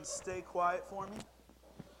Stay quiet for me.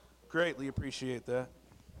 Greatly appreciate that.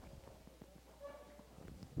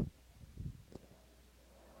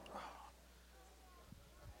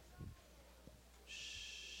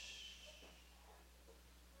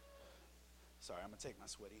 Sorry, I'm going to take my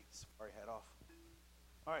sweaty safari hat off.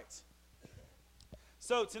 All right.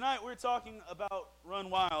 So tonight we're talking about Run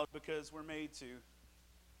Wild because we're made to.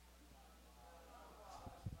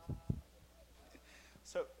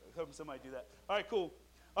 So, hoping somebody do that. All right, cool.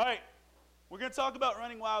 All right, we're going to talk about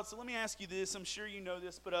running wild. So let me ask you this. I'm sure you know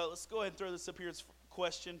this, but let's go ahead and throw this up here. It's a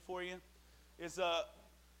question for you.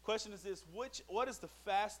 Question is this: what is the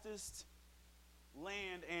fastest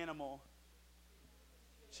land animal?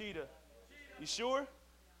 Cheetah. You sure?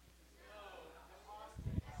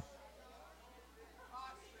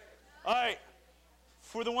 All right.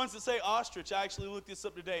 For the ones that say ostrich, I actually looked this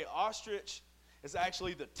up today. Ostrich is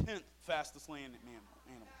actually the 10th fastest land animal.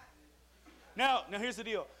 Now here's the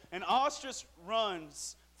deal. An ostrich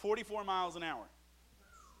runs 44 miles an hour.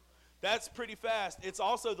 That's pretty fast. It's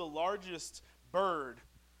also the largest bird.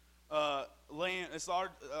 Ostrich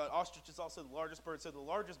is also the largest bird. So the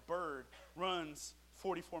largest bird runs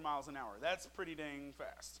 44 miles an hour. That's pretty dang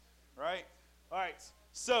fast, right? All right.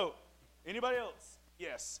 So, anybody else?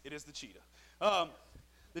 Yes, it is the cheetah.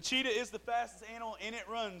 The cheetah is the fastest animal, and it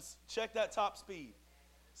runs. Check that top speed.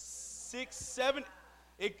 6, 7.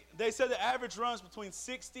 They said the average runs between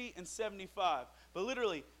 60 and 75. But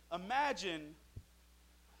literally, imagine.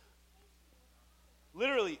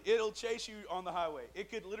 Literally, it'll chase you on the highway.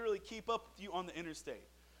 It could literally keep up with you on the interstate.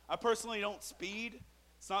 I personally don't speed.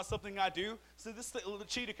 It's not something I do. So this little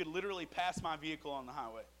cheetah could literally pass my vehicle on the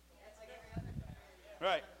highway.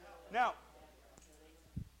 Right. Now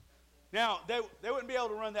they wouldn't be able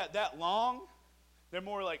to run that long. They're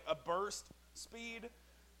more like a burst speed.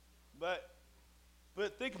 But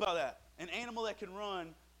think about that. An animal that can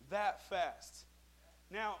run that fast.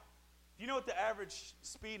 Now, do you know what the average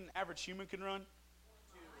speed an average human can run?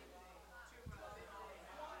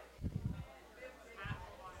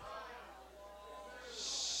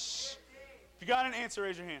 Shh. If you got an answer,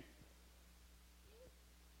 raise your hand.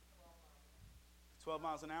 12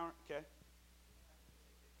 miles an hour? Okay.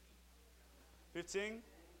 15?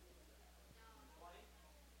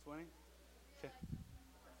 20? Okay.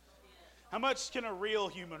 How much can a real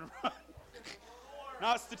human run?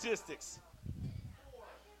 Not statistics.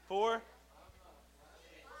 4?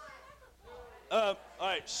 All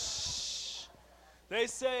right. Shh. They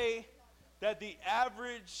say that the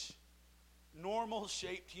average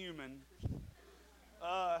normal-shaped human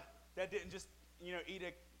that didn't just eat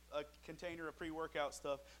a container of pre-workout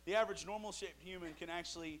stuff, the average normal-shaped human can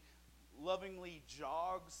actually lovingly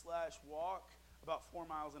jog/walk about 4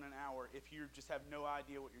 miles in an hour if you just have no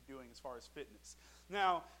idea what you're doing as far as fitness.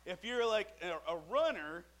 Now, if you're like a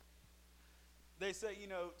runner, they say,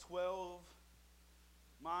 12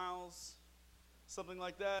 miles, something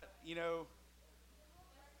like that,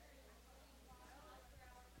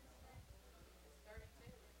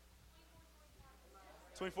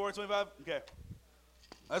 24, 25? Okay.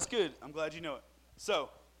 That's good. I'm glad you know it. So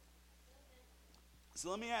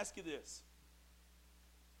let me ask you this.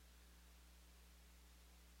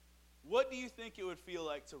 What do you think it would feel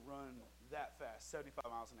like to run that fast,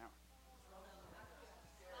 75 miles an hour?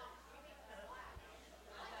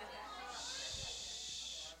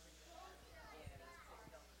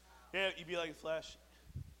 Yeah, you'd be like a Flash.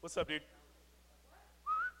 What's up, dude?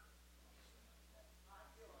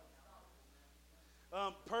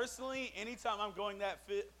 Personally, anytime I'm going that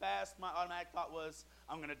fast, my automatic thought was,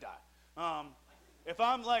 I'm going to die. If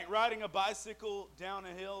I'm like riding a bicycle down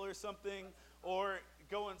a hill or something, or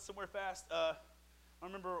going somewhere fast, I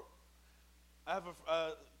remember I have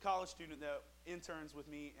a college student that interns with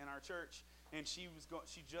me in our church, and she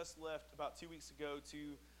just left about 2 weeks ago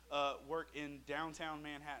to work in downtown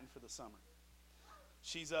Manhattan for the summer.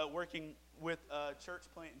 She's working with a church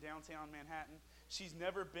plant in downtown Manhattan. She's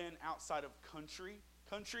never been outside of country,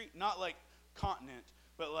 not like continent,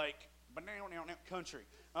 but like country.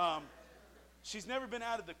 She's never been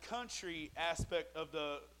out of the country aspect of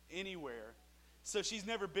the anywhere. So she's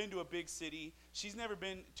never been to a big city. She's never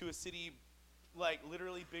been to a city like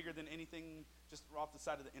literally bigger than anything just off the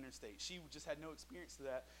side of the interstate. She just had no experience to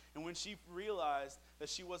that. And when she realized that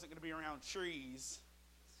she wasn't going to be around trees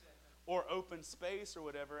or open space or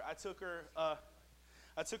whatever, I took her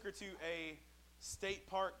to a state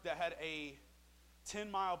park that had a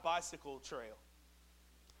 10-mile bicycle trail.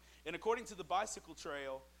 And according to the bicycle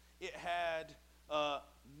trail, it had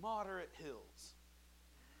moderate hills.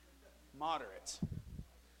 Moderate.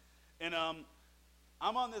 And I'm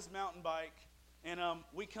on this mountain bike, and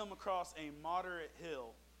we come across a moderate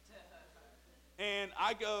hill. And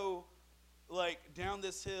I go like down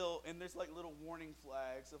this hill, and there's like little warning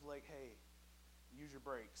flags of like, hey, use your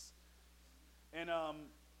brakes. And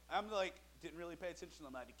I'm like, didn't really pay attention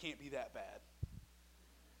on that. It can't be that bad.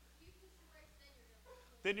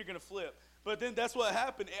 Then you're going to flip. But then that's what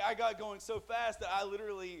happened. I got going so fast that I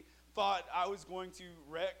literally thought I was going to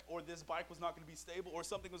wreck, or this bike was not going to be stable, or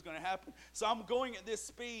something was going to happen. So I'm going at this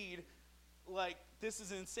speed, like this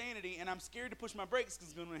is insanity, and I'm scared to push my brakes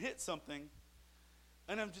because I'm going to hit something.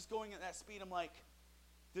 And I'm just going at that speed. I'm like,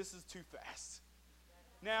 this is too fast.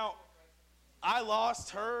 Now, I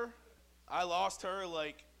lost her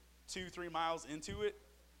like 2-3 miles into it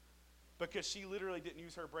because she literally didn't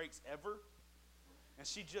use her brakes ever. And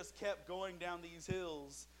she just kept going down these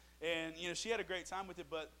hills. And, she had a great time with it.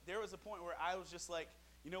 But there was a point where I was just like,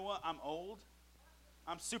 you know what? I'm old.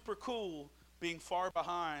 I'm super cool being far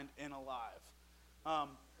behind and alive.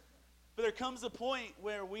 But there comes a point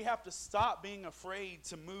where we have to stop being afraid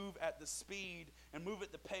to move at the speed and move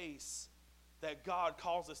at the pace that God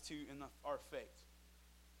calls us to in our faith.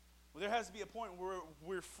 Well, there has to be a point where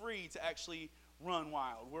we're free to actually run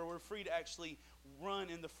wild, where we're free to actually run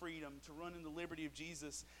in the freedom, to run in the liberty of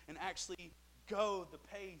Jesus, and actually go the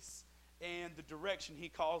pace and the direction he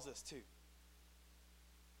calls us to.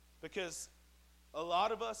 Because a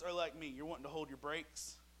lot of us are like me. You're wanting to hold your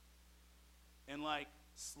brakes and like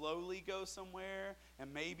slowly go somewhere,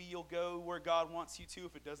 and maybe you'll go where God wants you to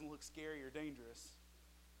if it doesn't look scary or dangerous.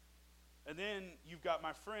 And then you've got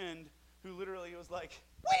my friend who literally was like,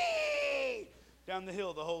 whee! Down the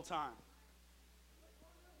hill the whole time.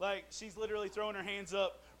 Like, she's literally throwing her hands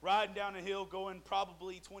up, riding down a hill, going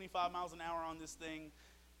probably 25 miles an hour on this thing,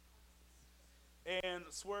 and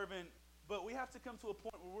swerving. But we have to come to a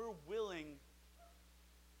point where we're willing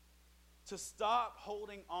to stop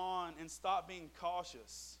holding on and stop being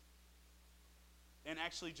cautious and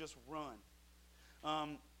actually just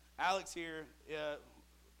run. Alex here,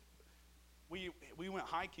 we went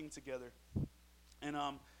hiking together, and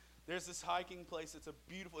there's this hiking place.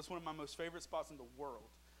 It's one of my most favorite spots in the world.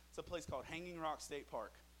 It's a place called Hanging Rock State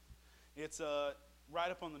Park. It's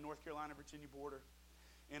right up on the North Carolina-Virginia border.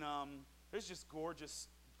 And there's just gorgeous,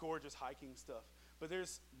 gorgeous hiking stuff. But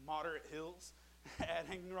there's moderate hills at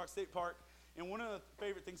Hanging Rock State Park. And one of the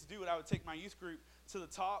favorite things to do, I would take my youth group to the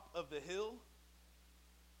top of the hill.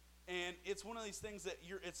 And it's one of these things that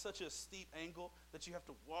it's such a steep angle that you have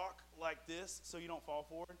to walk like this so you don't fall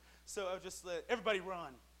forward. So I would just let everybody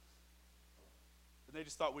run. And they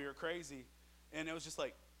just thought we were crazy. And it was just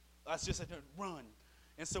like, that's just run.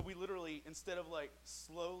 And so we literally, instead of like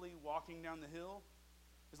slowly walking down the hill,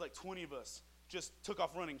 there's like 20 of us just took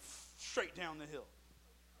off running straight down the hill.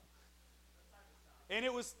 And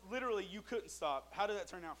it was literally, you couldn't stop. How did that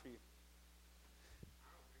turn out for you?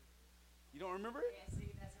 You don't remember it? Yeah,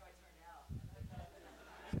 see, that's how it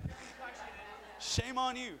turned out. Shame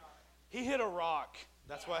on you. He hit a rock.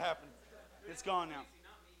 That's what happened. It's gone now.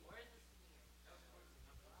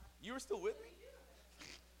 You were still with me?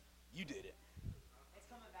 You did it. It's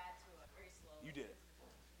coming back to it very slowly. You did it.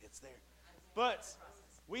 It's there. But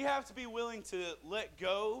we have to be willing to let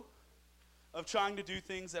go of trying to do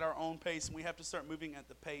things at our own pace, and we have to start moving at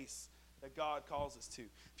the pace that God calls us to.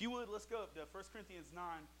 If you would, let's go up to 1 Corinthians 9.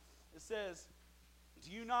 It says,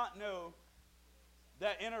 do you not know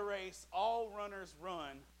that in a race all runners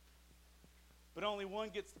run, but only one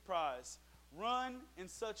gets the prize? Run in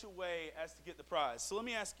such a way as to get the prize. So let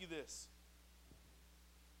me ask you this.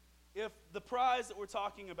 If the prize that we're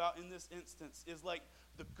talking about in this instance is like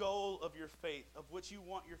the goal of your faith, of what you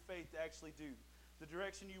want your faith to actually do, the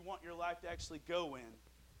direction you want your life to actually go in,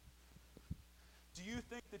 do you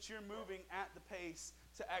think that you're moving at the pace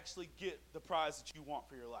to actually get the prize that you want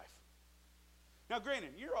for your life? Now,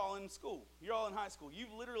 granted, you're all in school. You're all in high school.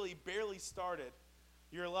 You've literally barely started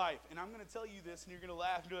your life. And I'm going to tell you this, and you're going to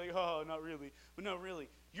laugh and be like, oh, not really. But no, really.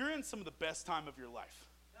 You're in some of the best time of your life.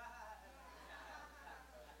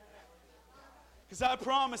 Because I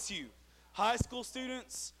promise you, high school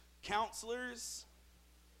students, counselors,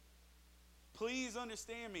 please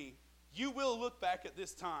understand me. You will look back at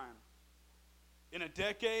this time in a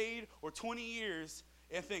decade or 20 years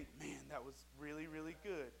and think, man, that was really, really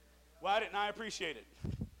good. Why didn't I appreciate it?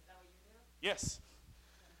 Is that what you do? Yes.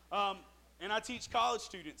 And I teach college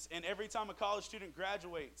students, and every time a college student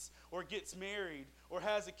graduates or gets married or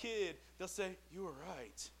has a kid, they'll say, you were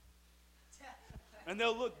right. And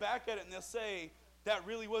they'll look back at it and they'll say, that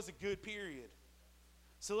really was a good period.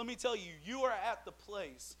 So let me tell you, you are at the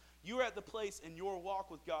place in your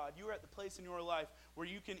walk with God, you are at the place in your life where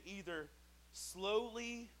you can either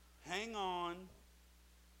slowly hang on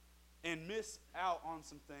and miss out on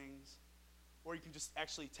some things, or you can just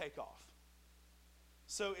actually take off.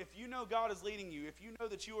 So if you know God is leading you, if you know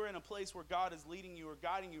that you are in a place where God is leading you or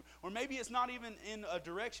guiding you, or maybe it's not even in a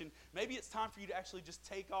direction, maybe it's time for you to actually just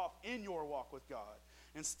take off in your walk with God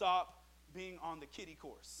and stop being on the kiddie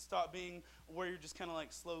course. Stop being where you're just kind of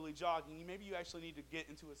like slowly jogging. Maybe you actually need to get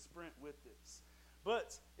into a sprint with this.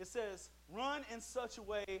 But it says, run in such a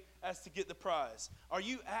way as to get the prize. Are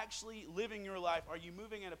you actually living your life? Are you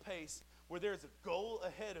moving at a pace where there's a goal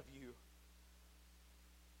ahead of you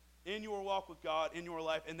in your walk with God, in your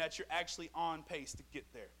life, and that you're actually on pace to get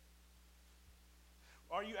there?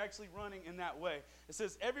 Are you actually running in that way? It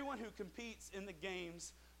says, everyone who competes in the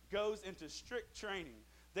games goes into strict training.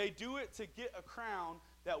 They do it to get a crown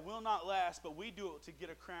that will not last, but we do it to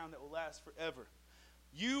get a crown that will last forever.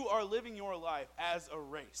 You are living your life as a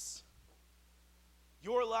race.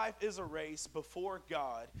 Your life is a race before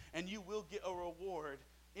God, and you will get a reward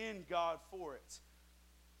in God for it.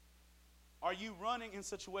 Are you running in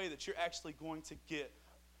such a way that you're actually going to get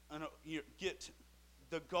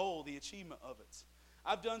the goal, the achievement of it?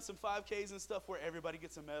 I've done some 5Ks and stuff where everybody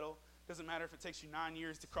gets a medal. Doesn't matter if it takes you 9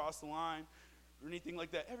 years to cross the line or anything like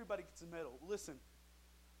that. Everybody gets a medal. Listen,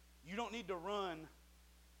 you don't need to run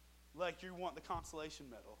like you want the consolation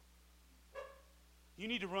medal. You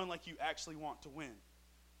need to run like you actually want to win.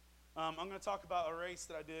 I'm going to talk about a race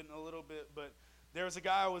that I did in a little bit, but there was a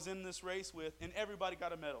guy I was in this race with, and everybody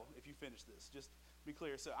got a medal if you finish this. Just to be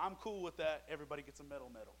clear. So I'm cool with that. Everybody gets a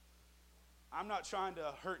medal. I'm not trying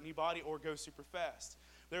to hurt anybody or go super fast.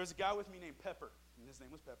 There was a guy with me named Pepper, and his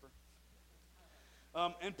name was Pepper.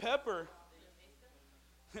 And Pepper,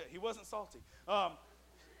 he wasn't salty.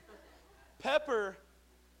 Pepper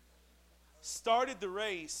started the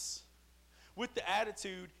race with the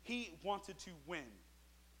attitude he wanted to win.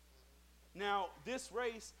 Now, this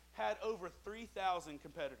race had over 3,000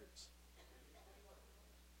 competitors.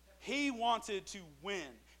 He wanted to win.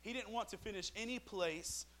 He didn't want to finish any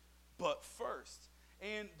place but first.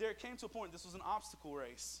 And there came to a point, this was an obstacle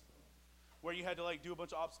race, where you had to like do a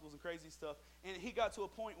bunch of obstacles and crazy stuff. And he got to a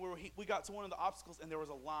point where we got to one of the obstacles and there was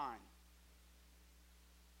a line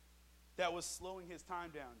that was slowing his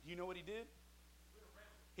time down. Do you know what he did?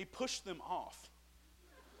 He pushed them off.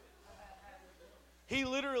 He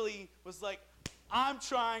literally was like, I'm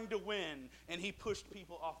trying to win. And he pushed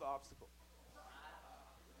people off the obstacle.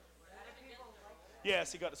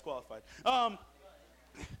 Yes, he got disqualified.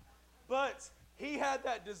 But he had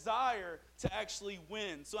that desire to actually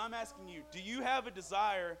win. So I'm asking you, do you have a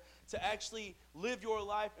desire to actually live your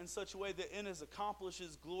life in such a way that it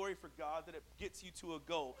accomplishes glory for God, that it gets you to a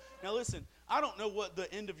goal? Now listen, I don't know what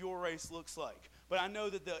the end of your race looks like, but I know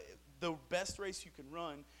that the best race you can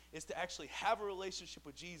run is to actually have a relationship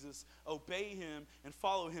with Jesus, obey him, and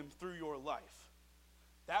follow him through your life.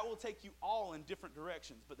 That will take you all in different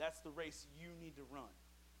directions, but that's the race you need to run.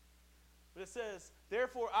 But it says,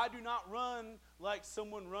 therefore I do not run like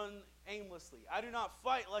someone run aimlessly. I do not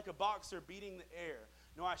fight like a boxer beating the air.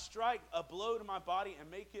 No, I strike a blow to my body and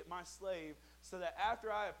make it my slave, so that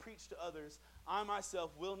after I have preached to others, I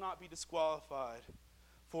myself will not be disqualified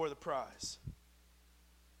for the prize.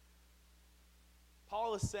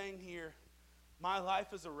 Paul is saying here, my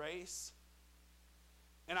life is a race,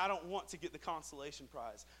 and I don't want to get the consolation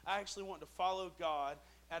prize. I actually want to follow God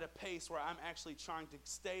at a pace where I'm actually trying to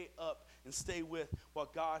stay up and stay with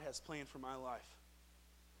what God has planned for my life.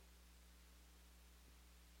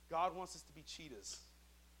 God wants us to be cheetahs,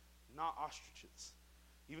 not ostriches.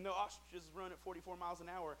 Even though ostriches run at 44 miles an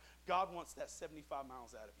hour, God wants that 75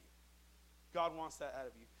 miles out of you. God wants that out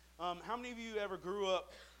of you. How many of you ever grew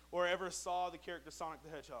up or ever saw the character Sonic the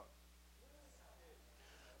Hedgehog?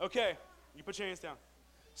 Okay, you put your hands down.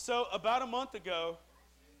 So about a month ago,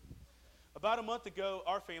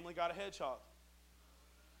 our family got a hedgehog.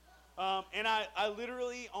 And I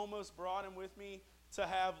literally almost brought him with me to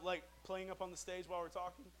have, like, playing up on the stage while we're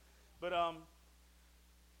talking. But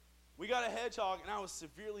we got a hedgehog, and I was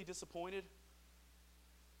severely disappointed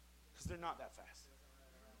because they're not that fast.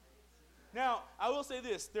 Now, I will say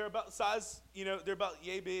this. They're about the size, they're about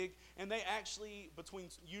yay big, and they actually,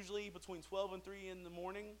 usually between 12 and 3 in the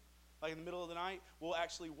morning, like in the middle of the night, will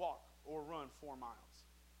actually walk or run 4 miles.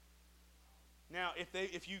 Now,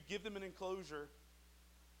 if you give them an enclosure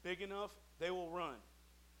big enough, they will run.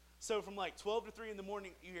 So from like 12 to 3 in the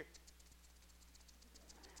morning, you hear,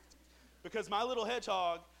 because my little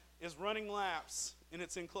hedgehog is running laps in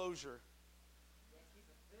its enclosure.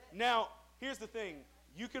 Now, here's the thing.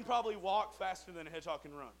 You can probably walk faster than a hedgehog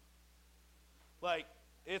can run. Like,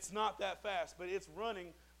 it's not that fast, but it's running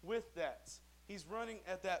with that. He's running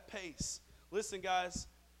at that pace. Listen, guys.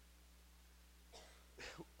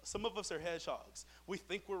 Some of us are hedgehogs. We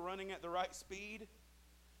think we're running at the right speed.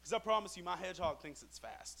 Because Because I promise you, my hedgehog thinks it's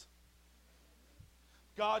fast.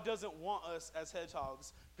 God doesn't want us as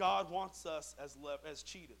hedgehogs. God wants us as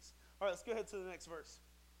cheetahs. All right, let's go ahead to the next verse.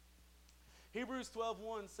 Hebrews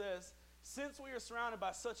 12:1 says, since we are surrounded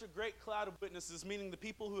by such a great cloud of witnesses, meaning the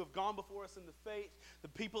people who have gone before us in the faith, the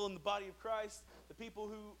people in the body of Christ, the people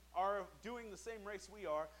who are doing the same race we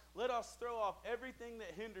are, let us throw off everything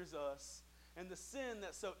that hinders us and the sin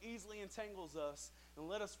that so easily entangles us, and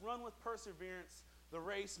let us run with perseverance the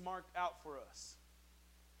race marked out for us.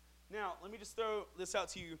 Now, let me just throw this out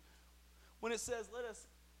to you. When it says, let us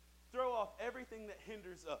throw off everything that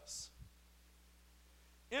hinders us.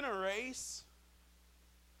 In a race,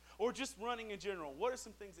 or just running in general, what are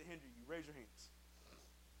some things that hinder you? Raise your hands.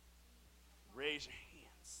 Raise your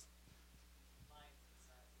hands.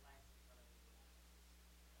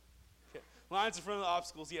 Okay. Lines in front of the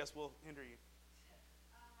obstacles, yes, will hinder you.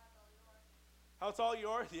 How tall you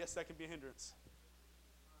are? Yes, that can be a hindrance.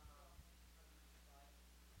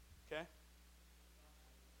 Okay.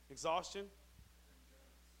 Exhaustion.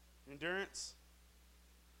 Endurance.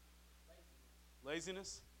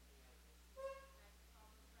 Laziness.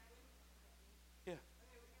 Yeah.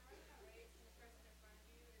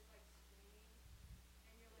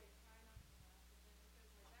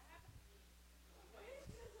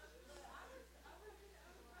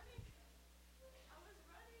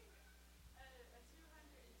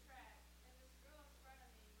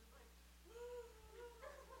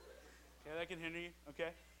 Okay, that can hinder you. Okay.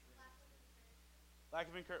 Lack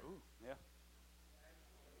of encouragement. Ooh, yeah.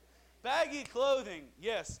 Baggy clothing.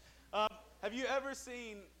 Yes. Have you ever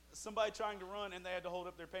seen somebody trying to run and they had to hold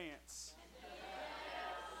up their pants?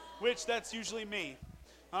 Which, that's usually me.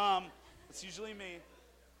 It's usually me.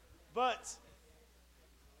 But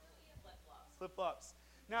flip-flops.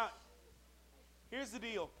 Now, here's the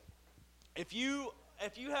deal. If you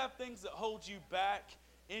have things that hold you back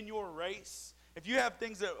in your race, if you have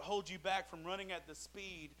things that hold you back from running at the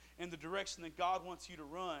speed in the direction that God wants you to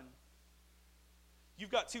run, you've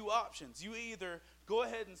got two options. You either go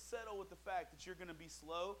ahead and settle with the fact that you're going to be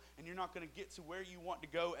slow and you're not going to get to where you want to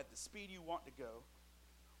go at the speed you want to go,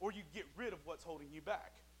 or you get rid of what's holding you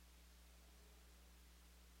back.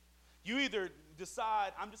 You either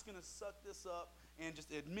decide, I'm just going to suck this up and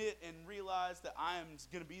just admit and realize that I am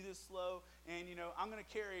going to be this slow, and I'm going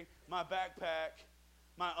to carry my backpack,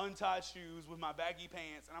 my untied shoes with my baggy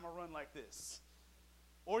pants, and I'm going to run like this.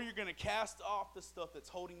 Or you're going to cast off the stuff that's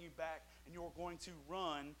holding you back, and you're going to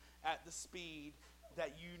run at the speed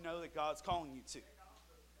that you know that God's calling you to.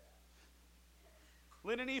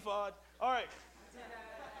 Linen ephod. All right.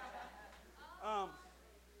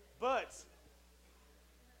 But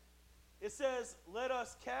it says, let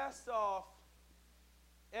us cast off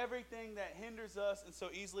everything that hinders us and so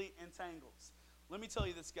easily entangles. Let me tell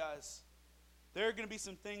you this, guys. There are going to be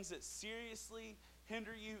some things that seriously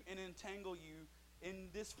hinder you and entangle you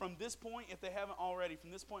from this point, if they haven't already, from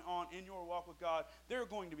this point on in your walk with God. There are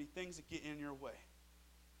going to be things that get in your way.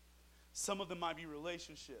 Some of them might be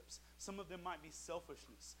relationships. Some of them might be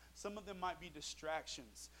selfishness. Some of them might be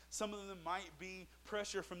distractions. Some of them might be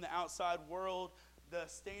pressure from the outside world, the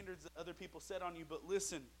standards that other people set on you. But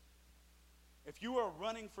listen, if you are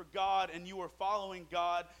running for God and you are following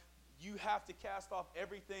God, you have to cast off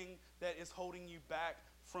everything that is holding you back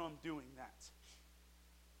from doing that.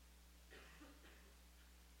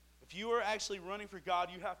 If you are actually running for God,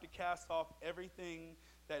 you have to cast off everything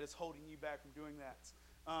that is holding you back from doing that.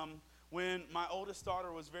 When my oldest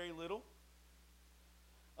daughter was very little,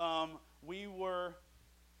 we were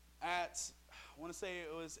at, I want to say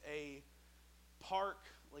it was a park,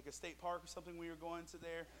 like a state park or something. We were going to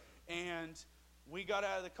there, and we got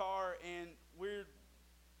out of the car, and we're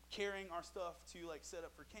carrying our stuff to set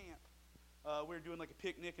up for camp. We were doing a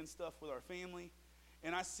picnic and stuff with our family,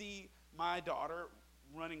 and I see my daughter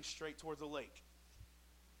running straight towards the lake.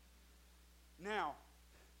 Now,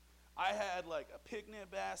 I had a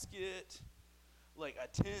picnic basket, a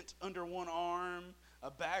tent under one arm,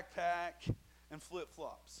 a backpack, and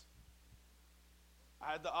flip-flops.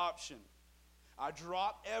 I had the option. I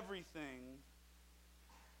drop everything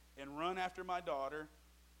and run after my daughter,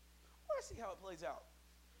 or I see how it plays out.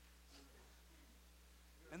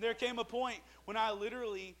 And there came a point when I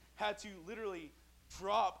literally had to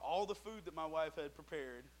drop all the food that my wife had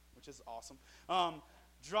prepared, which is awesome.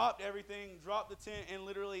 Dropped everything, dropped the tent, and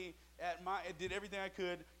literally did everything I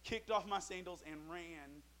could, kicked off my sandals and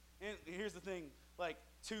ran. And here's the thing,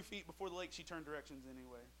 2 feet before the lake, she turned directions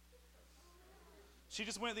anyway. She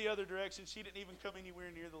just went the other direction. She didn't even come anywhere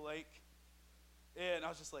near the lake. And I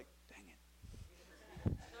was just like, dang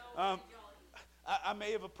it. I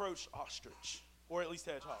may have approached ostrich, or at least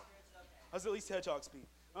hedgehog. I was at least hedgehog speed.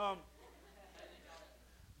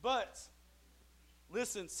 But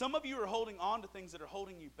listen, some of you are holding on to things that are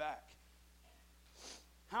holding you back.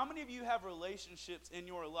 How many of you have relationships in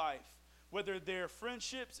your life, whether they're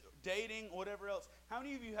friendships, dating, whatever else? How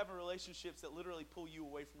many of you have relationships that literally pull you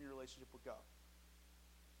away from your relationship with God?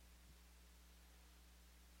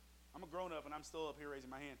 I'm a grown-up and I'm still up here raising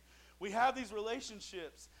my hand. We have these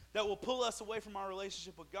relationships that will pull us away from our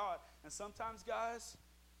relationship with God. And sometimes, guys,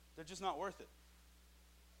 they're just not worth it.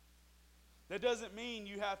 That doesn't mean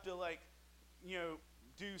you have to,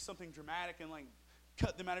 do something dramatic and,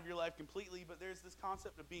 cut them out of your life completely. But there's this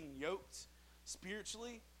concept of being yoked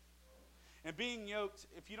spiritually. And being yoked,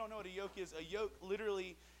 if you don't know what a yoke is, a yoke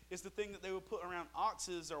literally is the thing that they would put around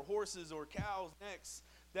oxes or horses or cows' necks,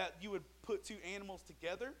 that you would put two animals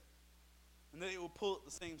together and they will pull at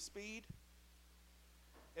the same speed.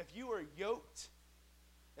 If you are yoked,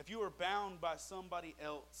 if you are bound by somebody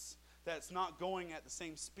else that's not going at the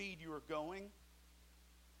same speed you are going,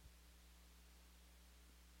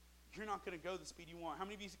 you're not going to go the speed you want. How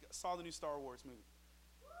many of you saw the new Star Wars movie?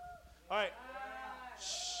 All right.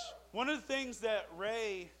 Shh. One of the things that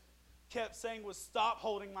Ray kept saying was, "Stop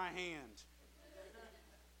holding my hand."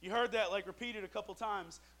 You heard that repeated a couple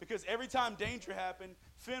times, because every time danger happened,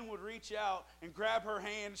 Finn would reach out and grab her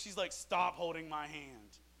hand. She's like, "Stop holding my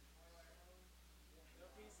hand."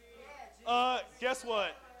 Guess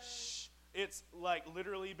what? Shh. It's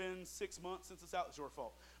literally been 6 months since it's out. It's your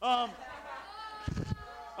fault.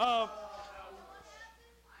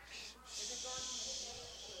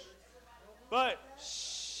 But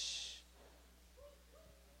shh.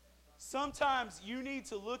 Sometimes you need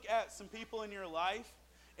to look at some people in your life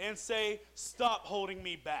and say, "Stop holding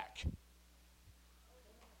me back."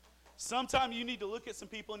 Sometimes you need to look at some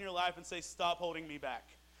people in your life and say, "Stop holding me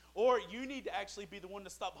back." Or you need to actually be the one to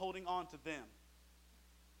stop holding on to them.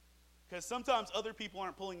 Because sometimes other people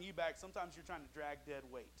aren't pulling you back. Sometimes you're trying to drag dead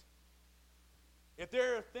weight. If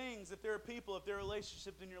there are things, if there are people, if there are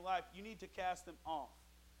relationships in your life, you need to cast them off.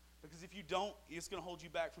 Because if you don't, it's going to hold you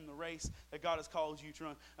back from the race that God has called you to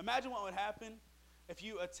run. Imagine what would happen if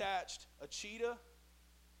you attached a cheetah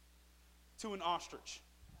to an ostrich.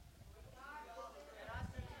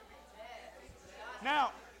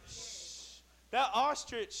 Now, that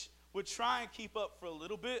ostrich would try and keep up for a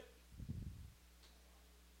little bit,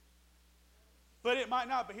 but it might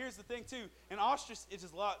not. But here's the thing, too. An ostrich is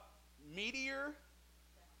just a lot meatier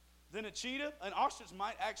than a cheetah. An ostrich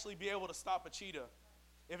might actually be able to stop a cheetah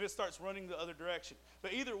if it starts running the other direction.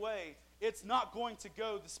 But either way, it's not going to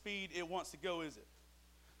go the speed it wants to go, is it?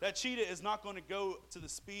 That cheetah is not going to go to the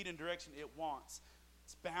speed and direction it wants.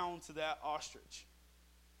 It's bound to that ostrich.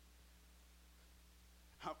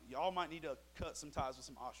 Y'all might need to cut some ties with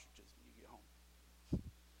some ostriches when you get home.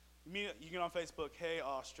 You get on Facebook, "Hey,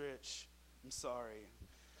 ostrich, I'm sorry."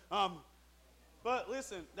 But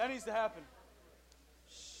listen, that needs to happen.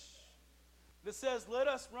 It says, "Let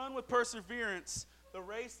us run with perseverance the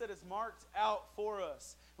race that is marked out for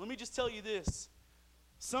us." Let me just tell you this.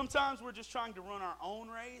 Sometimes we're just trying to run our own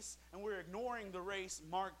race, and we're ignoring the race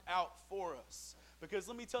marked out for us. Because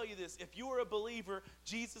let me tell you this. If you are a believer,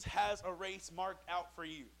 Jesus has a race marked out for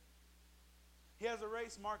you. He has a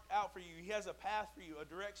race marked out for you. He has a path for you, a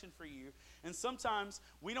direction for you. And sometimes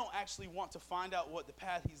we don't actually want to find out what the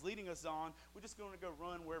path he's leading us on. We're just going to go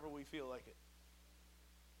run wherever we feel like it.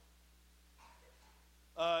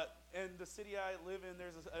 In the city I live in,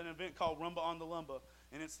 there's an event called Rumba on the Lumba.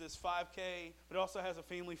 And it's this 5K, but it also has a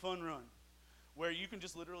family fun run where you can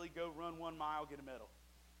just literally go run 1 mile, get a medal.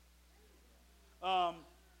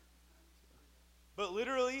 But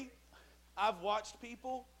literally, I've watched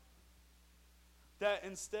people that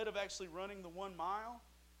instead of actually running the 1 mile,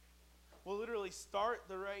 will literally start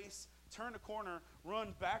the race, turn a corner,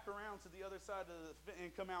 run back around to the other side of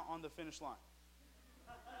and come out on the finish line.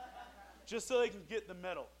 Just so they can get the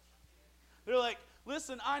medal. They're like,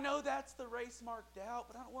 "Listen, I know that's the race marked out,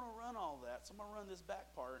 but I don't want to run all that, so I'm going to run this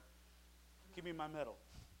back part. Give me my medal."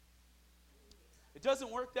 It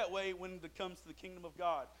doesn't work that way when it comes to the kingdom of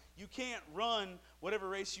God. You can't run whatever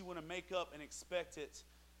race you want to make up and expect it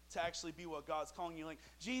to actually be what God's calling you. Like,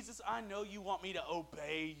 "Jesus, I know you want me to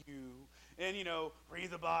obey you and, read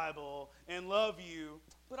the Bible and love you,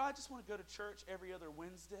 but I just want to go to church every other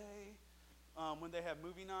Wednesday when they have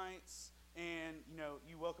movie nights, and,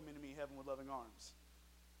 you welcome into me heaven with loving arms."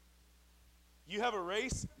 You have a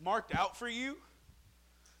race marked out for you.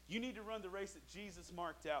 You need to run the race that Jesus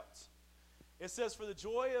marked out. It says, "For the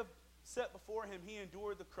joy set before him, he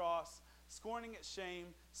endured the cross, scorning its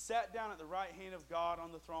shame, sat down at the right hand of God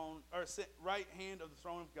on the throne, or right hand of the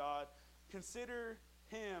throne of God. Consider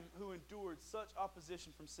him who endured such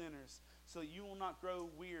opposition from sinners, so that you will not grow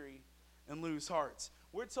weary and lose hearts.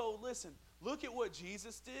 We're told, listen, look at what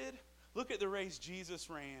Jesus did. Look at the race Jesus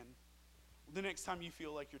ran the next time you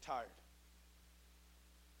feel like you're tired.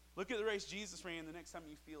 Look at the race Jesus ran the next time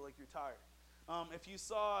you feel like you're tired. If you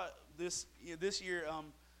saw this year,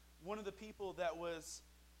 one of the people that was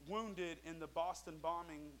wounded in the Boston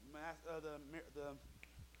bombing,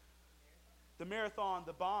 the marathon,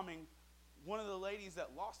 the bombing, one of the ladies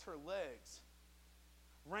that lost her legs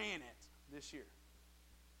ran it this year.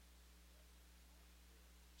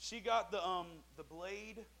 She got the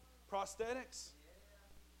blade prosthetics,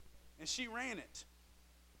 and she ran it.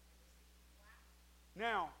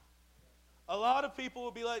 Now, a lot of people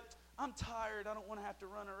will be like, I'm tired, I don't want to have to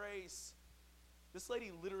run a race. This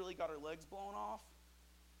lady literally got her legs blown off,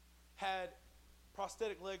 had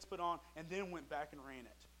prosthetic legs put on, and then went back and ran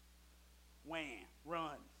it. Wham,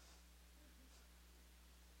 run.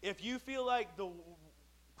 If you feel like the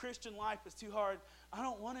Christian life is too hard, I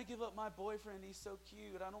don't want to give up my boyfriend, he's so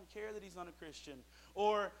cute, I don't care that he's not a Christian.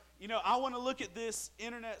 Or, I want to look at this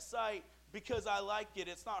internet site because I like it,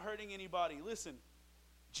 it's not hurting anybody. Listen,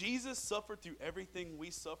 Jesus suffered through everything we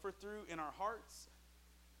suffer through in our hearts.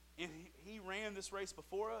 And he ran this race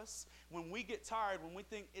before us. When we get tired, when we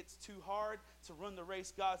think it's too hard to run the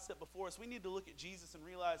race God set before us, we need to look at Jesus and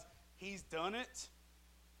realize he's done it.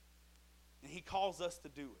 And he calls us to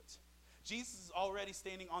do it. Jesus is already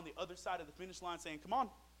standing on the other side of the finish line saying, come on.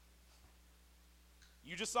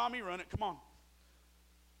 You just saw me run it. Come on.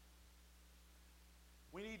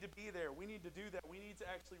 We need to be there. We need to do that. We need to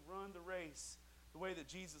actually run the race the way that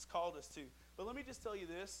Jesus called us to. But let me just tell you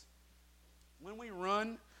this. When we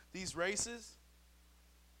run these races,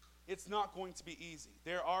 it's not going to be easy.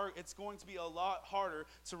 It's going to be a lot harder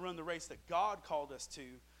to run the race that God called us to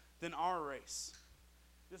than our race.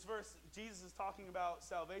 This verse, Jesus is talking about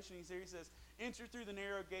salvation. He says, enter through the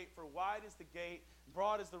narrow gate, for wide is the gate,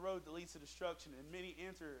 broad is the road that leads to destruction, and many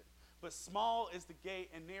enter it. But small is the gate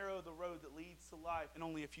and narrow the road that leads to life, and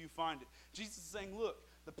only a few find it. Jesus is saying, look,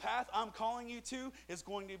 the path I'm calling you to is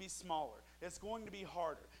going to be smaller. It's going to be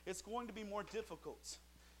harder. It's going to be more difficult.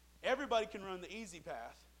 Everybody can run the easy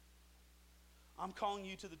path. I'm calling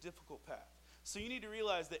you to the difficult path. So you need to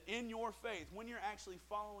realize that in your faith, when you're actually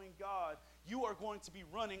following God, you are going to be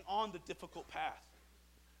running on the difficult path.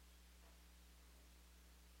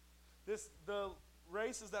 The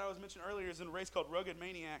races that I was mentioning earlier is in a race called Rugged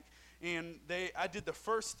Maniac. And I did the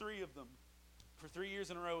first 3 of them. For 3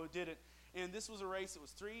 years in a row, I did it. And this was a race that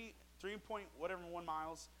was 3.1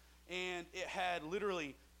 miles. And it had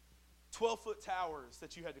literally 12-foot towers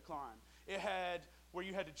that you had to climb. It had where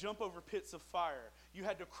you had to jump over pits of fire. You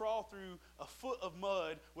had to crawl through a foot of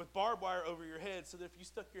mud with barbed wire over your head so that if you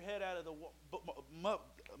stuck your head out of the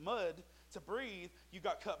mud to breathe, you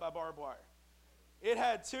got cut by barbed wire. It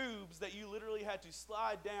had tubes that you literally had to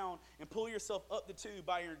slide down and pull yourself up the tube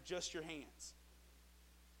by just your hands.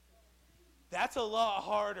 That's a lot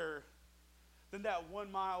harder than that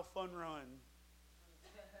 1 mile fun run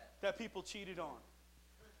that people cheated on.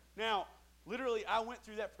 Now, literally, I went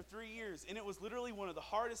through that for 3 years, and it was literally one of the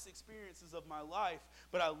hardest experiences of my life,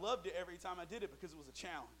 but I loved it every time I did it because it was a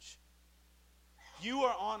challenge. You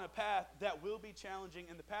are on a path that will be challenging,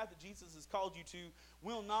 and the path that Jesus has called you to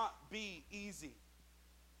will not be easy.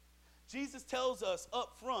 Jesus tells us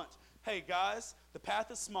up front, hey guys, the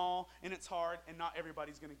path is small and it's hard and not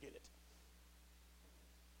everybody's going to get it.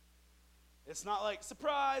 It's not like,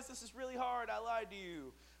 surprise, this is really hard, I lied to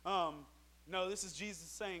you. No, this is Jesus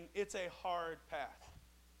saying it's a hard path,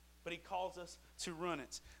 but he calls us to run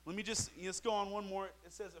it. Let's go on one more.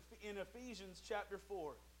 It says in Ephesians chapter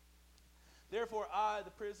 4, therefore I,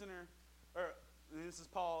 the prisoner, and this is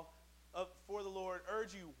Paul, for the Lord,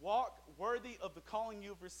 urge you, walk worthy of the calling you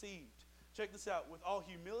have received. Check this out. With all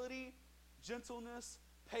humility, gentleness,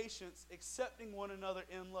 patience, accepting one another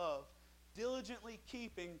in love, diligently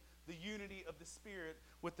keeping the unity of the Spirit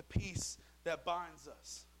with the peace that binds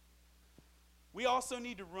us. We also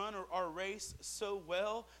need to run our race so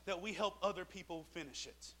well that we help other people finish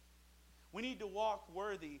it. We need to walk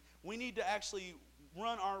worthy. We need to actually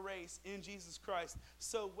run our race in Jesus Christ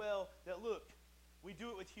so well that, look, we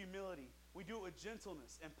do it with humility. We do it with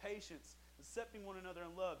gentleness and patience, accepting one another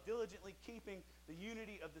in love, diligently keeping the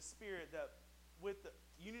unity of the Spirit with the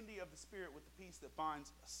peace that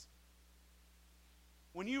binds us.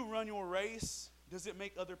 When you run your race, does it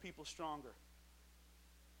make other people stronger?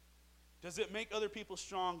 Does it make other people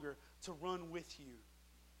stronger to run with you?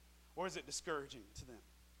 Or is it discouraging to them?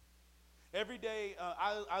 Every day,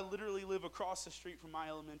 I literally live across the street from my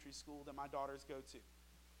elementary school that my daughters go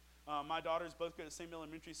to. My daughters both go to the same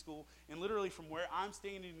elementary school, and literally from where I'm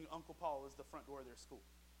standing, Uncle Paul is the front door of their school.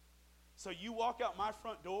 So you walk out my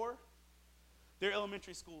front door, their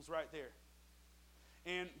elementary school's right there.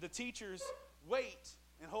 And the teachers wait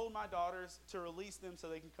and hold my daughters to release them so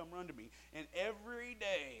they can come run to me. And every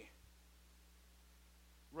day,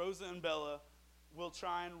 Rosa and Bella will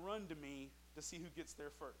try and run to me to see who gets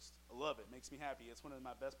there first. I love it. Makes me happy. It's one of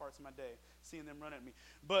my best parts of my day, seeing them run at me.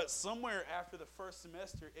 But somewhere after the first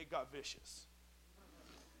semester, it got vicious.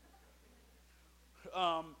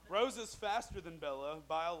 Rosa's faster than Bella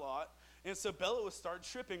by a lot, and so Bella would start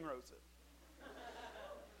tripping Rosa.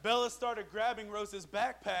 Bella started grabbing Rosa's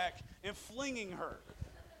backpack and flinging her,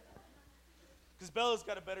 because Bella's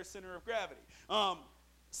got a better center of gravity.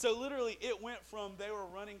 So literally, it went from they were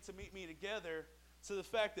running to meet me together to the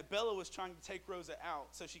fact that Bella was trying to take Rosa out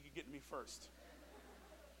so she could get to me first.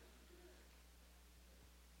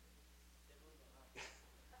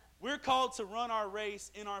 We're called to run our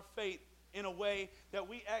race in our faith in a way that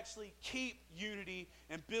we actually keep unity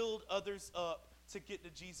and build others up to get to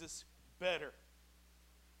Jesus better.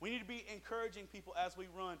 We need to be encouraging people as we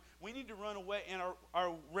run. We need to run away in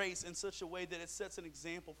our race in such a way that it sets an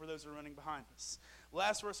example for those who are running behind us.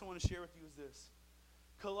 Last verse I want to share with you is this.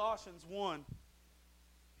 Colossians 1,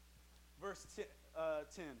 verse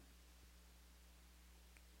 10.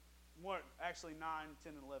 More, actually 9,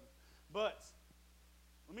 10, and 11. But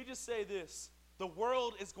let me just say this. The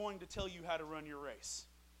world is going to tell you how to run your race.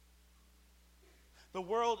 The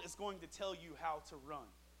world is going to tell you how to run.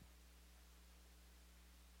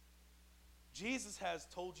 Jesus has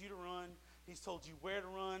told you to run. He's told you where to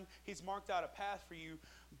run. He's marked out a path for you.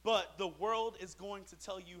 But the world is going to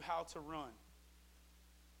tell you how to run.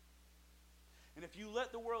 And if you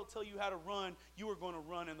let the world tell you how to run, you are going to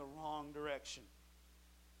run in the wrong direction.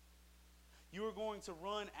 You are going to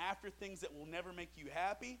run after things that will never make you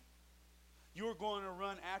happy. You are going to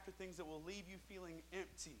run after things that will leave you feeling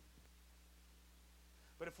empty.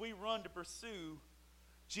 But if we run to pursue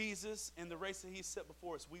Jesus and the race that He's set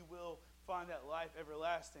before us, we will find that life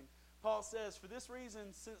everlasting. Paul says, for this reason,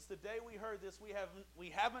 since the day we heard this, we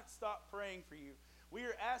haven't stopped praying for you. We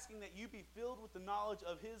are asking that you be filled with the knowledge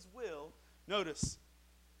of His will. Notice,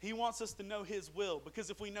 He wants us to know His will, because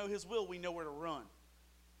if we know His will, we know where to run.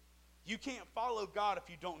 You can't follow God if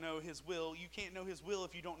you don't know His will. You can't know His will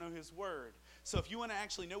if you don't know His word. So if you want to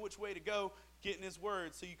actually know which way to go, get in His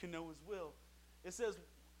word so you can know His will. It says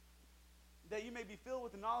that you may be filled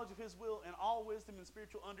with the knowledge of His will and all wisdom and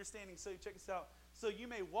spiritual understanding. So check this out. So you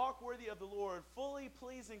may walk worthy of the Lord, fully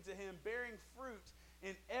pleasing to Him, bearing fruit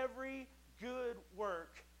in every good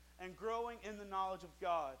work and growing in the knowledge of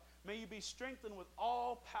God. May you be strengthened with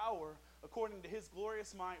all power according to His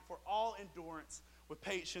glorious might for all endurance with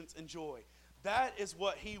patience and joy. That is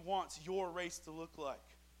what He wants your race to look like.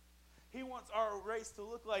 He wants our race to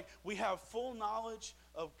look like we have full knowledge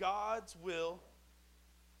of God's will.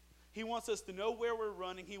 He wants us to know where we're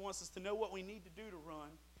running. He wants us to know what we need to do to run.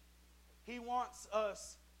 He wants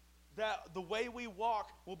us that the way we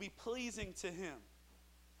walk will be pleasing to Him.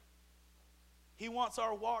 He wants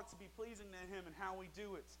our walk to be pleasing to Him and how we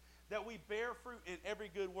do it. That we bear fruit in every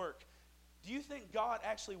good work. Do you think God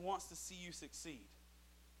actually wants to see you succeed?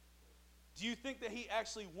 Do you think that He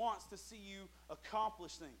actually wants to see you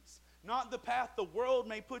accomplish things? Not the path the world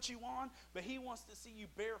may put you on, but He wants to see you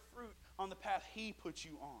bear fruit on the path He put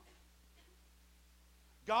you on.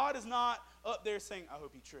 God is not up there saying, I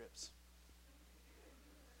hope he trips.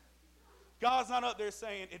 God's not up there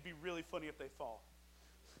saying, it'd be really funny if they fall.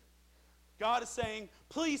 God is saying,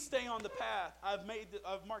 please stay on the path.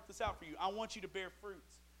 I've marked this out for you. I want you to bear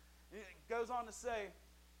fruits. And it goes on to say,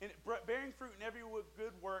 bearing fruit in every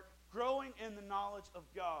good work, growing in the knowledge of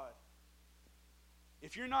God.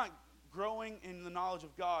 If you're not growing in the knowledge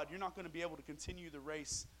of God, you're not going to be able to continue the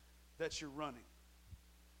race that you're running.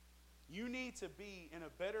 You need to be in a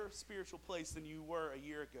better spiritual place than you were a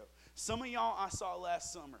year ago. Some of y'all I saw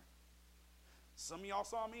last summer. Some of y'all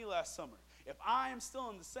saw me last summer. If I am still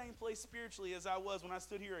in the same place spiritually as I was when I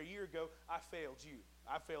stood here a year ago, I failed you.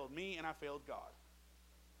 I failed me and I failed God.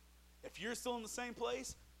 If you're still in the same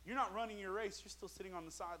place, you're not running your race. You're still sitting on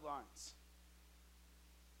the sidelines.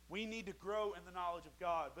 We need to grow in the knowledge of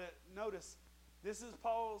God. But notice, this is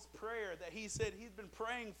Paul's prayer that he said he's been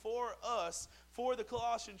praying for us, for the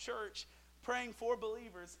Colossian church, praying for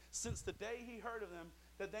believers since the day he heard of them,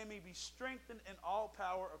 that they may be strengthened in all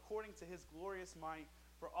power according to His glorious might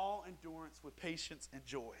for all endurance with patience and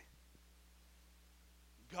joy.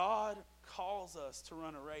 God calls us to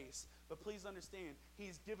run a race, but please understand,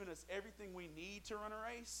 He's given us everything we need to run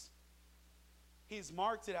a race. He's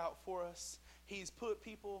marked it out for us. He's put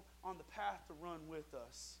people on the path to run with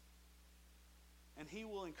us. And He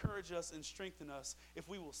will encourage us and strengthen us if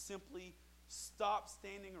we will simply stop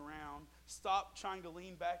standing around, stop trying to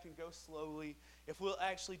lean back and go slowly, if we'll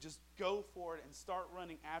actually just go for it and start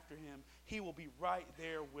running after him, he will be right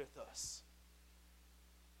there with us.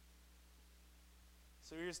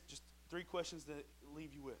 So here's just 3 questions to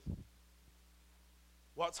leave you with.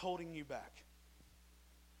 What's holding you back?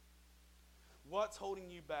 What's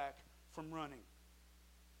holding you back from running?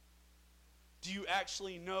 Do you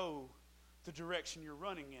actually know the direction you're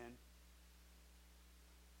running in?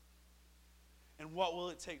 And what will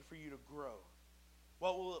it take for you to grow?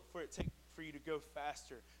 What will it take for you to go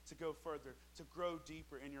faster, to go further, to grow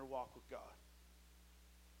deeper in your walk with God?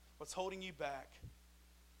 What's holding you back?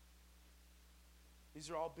 These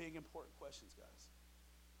are all big, important questions, guys.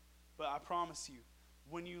 But I promise you,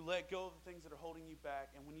 when you let go of the things that are holding you back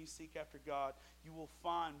and when you seek after God, you will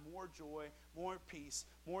find more joy, more peace,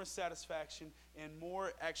 more satisfaction, and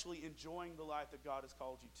more actually enjoying the life that God has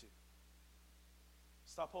called you to.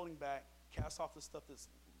 Stop holding back. Cast off the stuff that's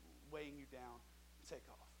weighing you down. Take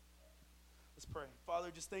off. Let's pray. Father,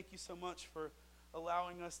 just thank you so much for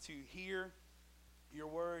allowing us to hear your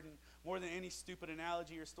word. And more than any stupid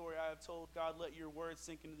analogy or story I have told, God, let your word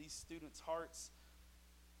sink into these students' hearts.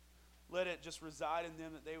 Let it just reside in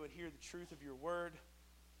them, that they would hear the truth of your word.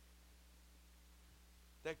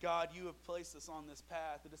 That, God, you have placed us on this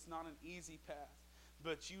path, that it's not an easy path,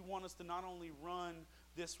 but you want us to not only run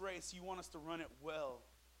this race, you want us to run it well.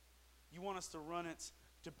 You want us to run it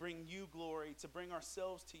to bring you glory, to bring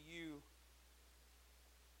ourselves to you.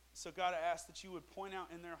 So, God, I ask that you would point out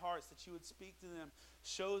in their hearts, that you would speak to them,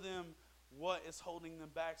 show them what is holding them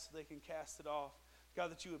back so they can cast it off.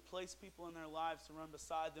 God, that you would place people in their lives to run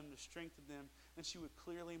beside them, to strengthen them, and that you would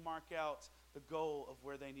clearly mark out the goal of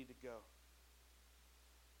where they need to go.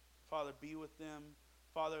 Father, be with them.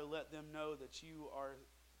 Father, let them know that you are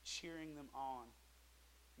cheering them on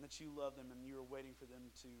and that you love them and you are waiting for them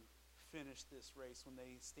to finish this race when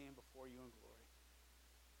they stand before you in glory.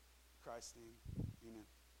 In Christ's name,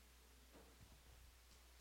 amen.